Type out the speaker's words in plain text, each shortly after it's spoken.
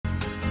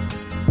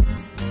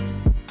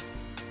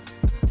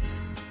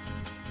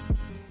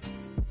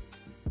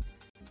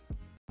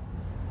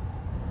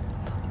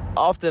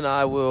often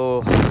I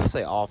will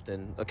say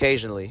often,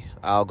 occasionally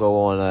I'll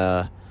go on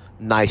a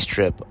nice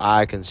trip.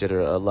 I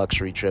consider a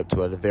luxury trip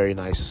to a very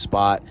nice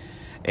spot.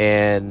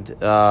 And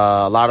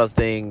a lot of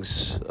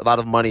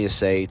money is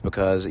saved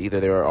because either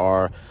there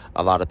are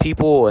a lot of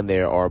people and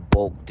there are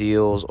bulk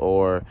deals,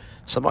 or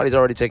somebody's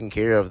already taken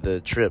care of the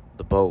trip,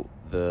 the boat,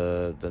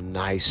 the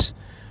nice,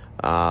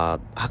 I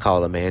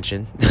call it a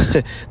mansion,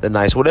 the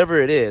nice, whatever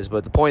it is.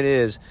 But the point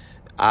is,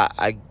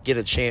 I get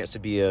a chance to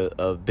be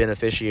a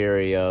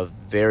beneficiary of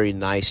very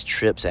nice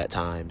trips at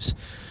times.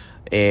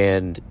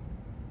 And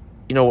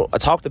I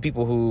talk to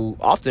people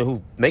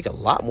who make a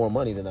lot more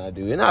money than I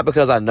do. And not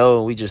because I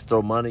know, we just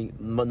throw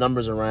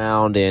numbers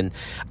around, and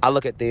I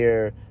look at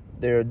their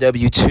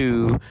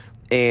W-2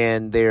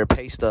 and their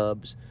pay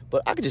stubs.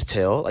 But I can just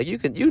tell, like,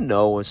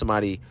 when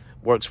somebody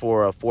works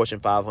for a Fortune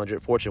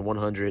 500, Fortune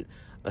 100,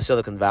 a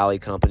Silicon Valley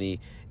company,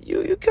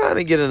 you kind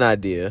of get an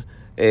idea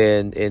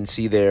and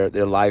see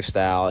their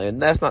lifestyle.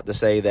 And that's not to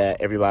say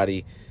that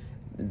everybody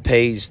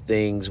pays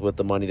things with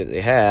the money that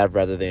they have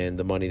rather than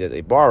the money that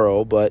they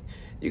borrow, but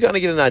you kind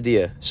of get an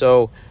idea.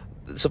 So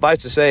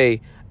suffice to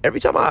say,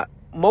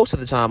 most of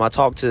the time I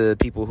talk to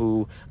people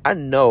who I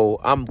know,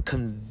 I'm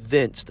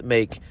convinced,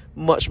 make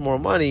much more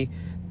money.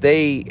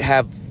 They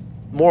have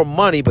more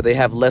money, but they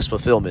have less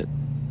fulfillment.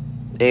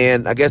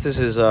 And I guess this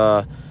is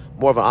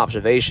more of an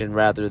observation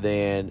rather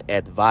than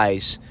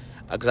advice,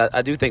 because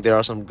I do think there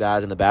are some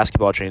guys in the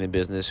basketball training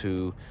business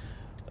who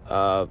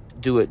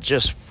do it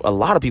a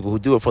lot of people who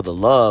do it for the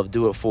love,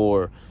 do it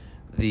for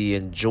the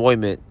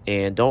enjoyment,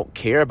 and don't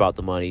care about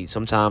the money,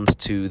 sometimes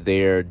to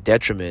their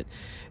detriment.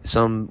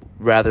 Some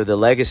rather the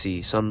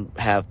legacy, some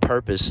have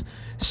purpose,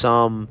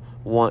 some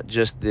want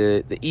just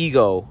the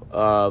ego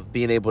of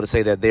being able to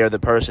say that they're the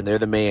person, they're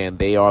the man,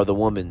 they are the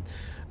woman.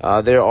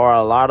 There are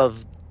a lot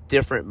of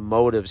different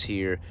motives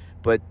here,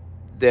 but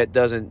that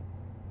doesn't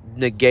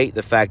negate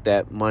the fact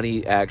that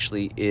money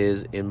actually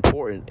is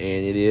important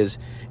and it is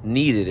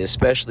needed,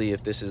 especially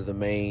if this is the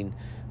main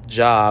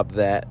job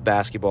that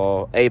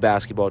a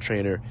basketball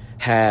trainer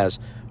has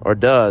or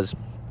does.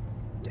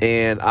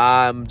 And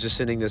I'm just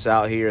sending this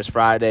out here. It's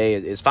Friday.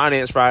 It's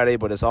Finance Friday,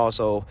 but it's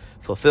also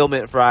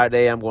Fulfillment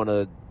Friday. I'm going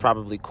to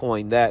probably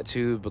coin that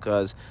too,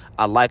 because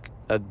I like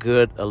a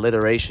good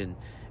alliteration.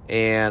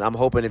 And I'm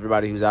hoping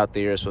everybody who's out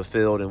there is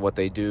fulfilled in what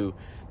they do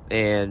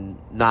and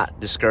not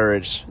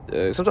discouraged.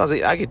 Sometimes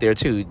I get there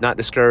too, not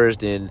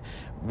discouraged in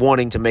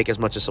wanting to make as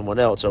much as someone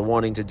else or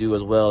wanting to do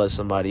as well as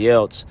somebody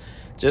else.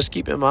 Just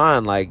keep in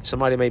mind, like,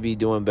 somebody may be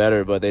doing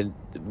better, but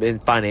then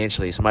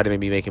financially, somebody may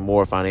be making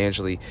more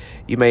financially.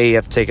 You may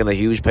have taken a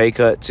huge pay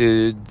cut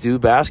to do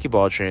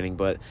basketball training,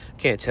 but I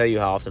can't tell you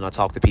how often I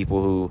talk to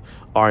people who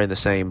are in the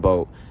same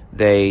boat.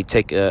 They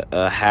take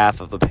a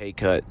half of a pay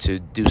cut to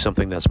do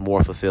something that's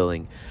more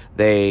fulfilling.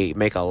 They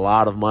make a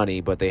lot of money,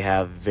 but they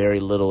have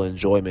very little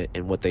enjoyment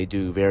in what they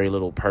do, very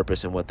little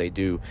purpose in what they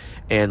do.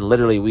 And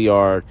literally, we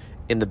are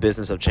in the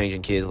business of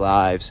changing kids'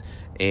 lives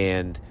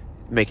and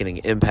making an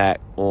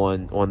impact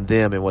on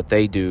them and what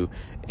they do,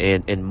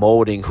 and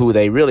molding who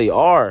they really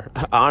are,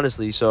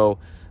 honestly. So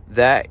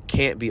that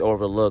can't be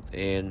overlooked.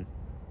 And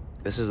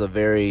this is a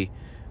very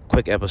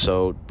quick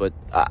episode, but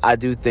I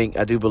do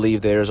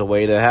believe there's a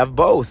way to have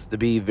both, to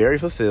be very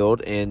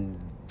fulfilled and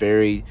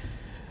very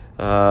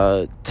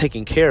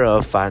taken care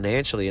of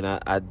financially. And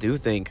I do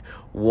think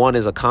one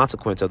is a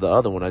consequence of the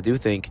other one. I do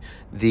think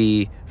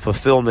the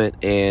fulfillment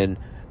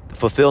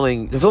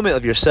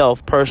of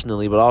yourself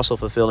personally, but also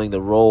fulfilling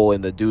the role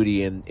and the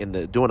duty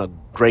and doing a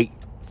great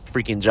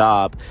freaking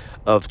job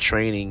of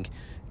training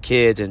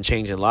kids and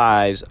changing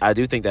lives. I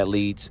do think that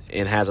leads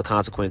and has a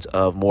consequence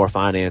of more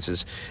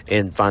finances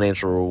and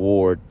financial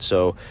reward.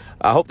 So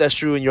I hope that's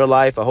true in your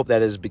life. I hope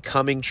that is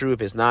becoming true if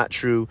it's not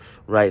true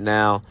right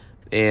now.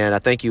 And I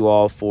thank you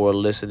all for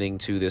listening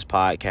to this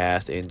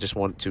podcast, and just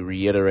want to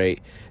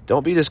reiterate,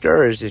 don't be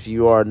discouraged if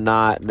you are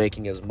not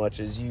making as much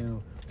as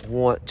you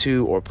want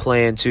to or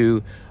plan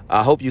to.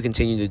 I hope you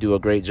continue to do a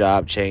great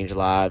job, change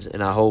lives,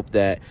 and I hope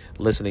that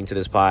listening to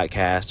this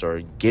podcast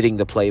or getting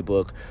the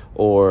playbook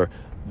or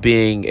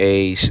being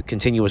a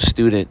continuous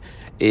student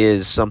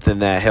is something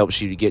that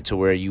helps you to get to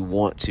where you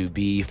want to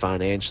be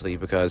financially,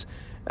 because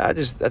I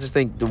just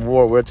think the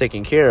more we're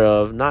taken care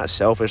of, not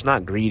selfish,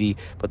 not greedy,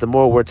 but the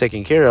more we're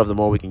taken care of, the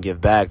more we can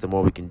give back, the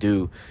more we can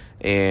do.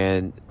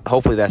 And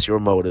hopefully that's your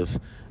motive.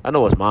 I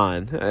know it's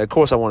mine. Of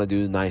course I want to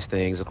do nice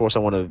things. Of course I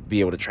want to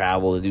be able to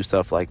travel and do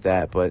stuff like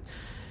that. But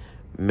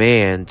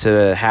man,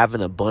 to have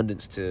an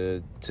abundance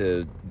to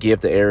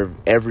give to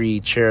every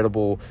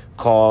charitable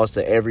cause,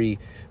 to every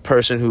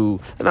person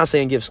who, I'm not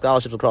saying give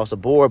scholarships across the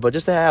board, but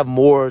just to have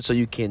more so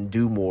you can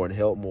do more and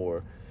help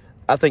more.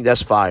 I think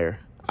that's fire.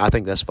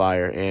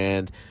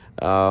 And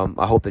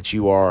I hope that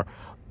you are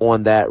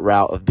on that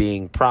route of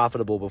being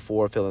profitable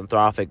before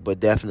philanthropic, but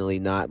definitely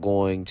not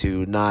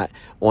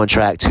on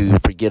track to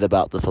forget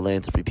about the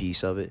philanthropy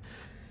piece of it.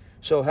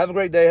 So have a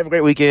great day. Have a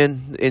great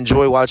weekend.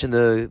 Enjoy watching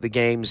the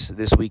games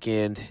this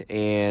weekend.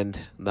 And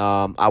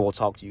I will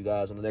talk to you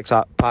guys on the next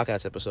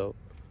podcast episode.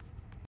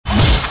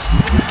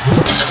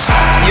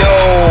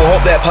 Yo,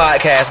 hope that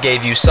podcast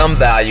gave you some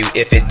value.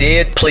 If it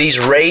did, please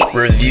rate,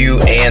 review,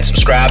 and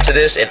subscribe to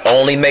this. It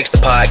only makes the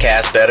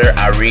podcast better.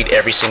 I read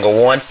every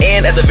single one.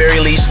 And at the very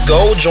least,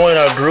 go join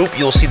our group.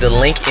 You'll see the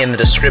link in the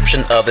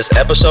description of this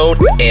episode,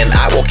 and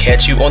I will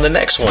catch you on the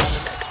next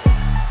one.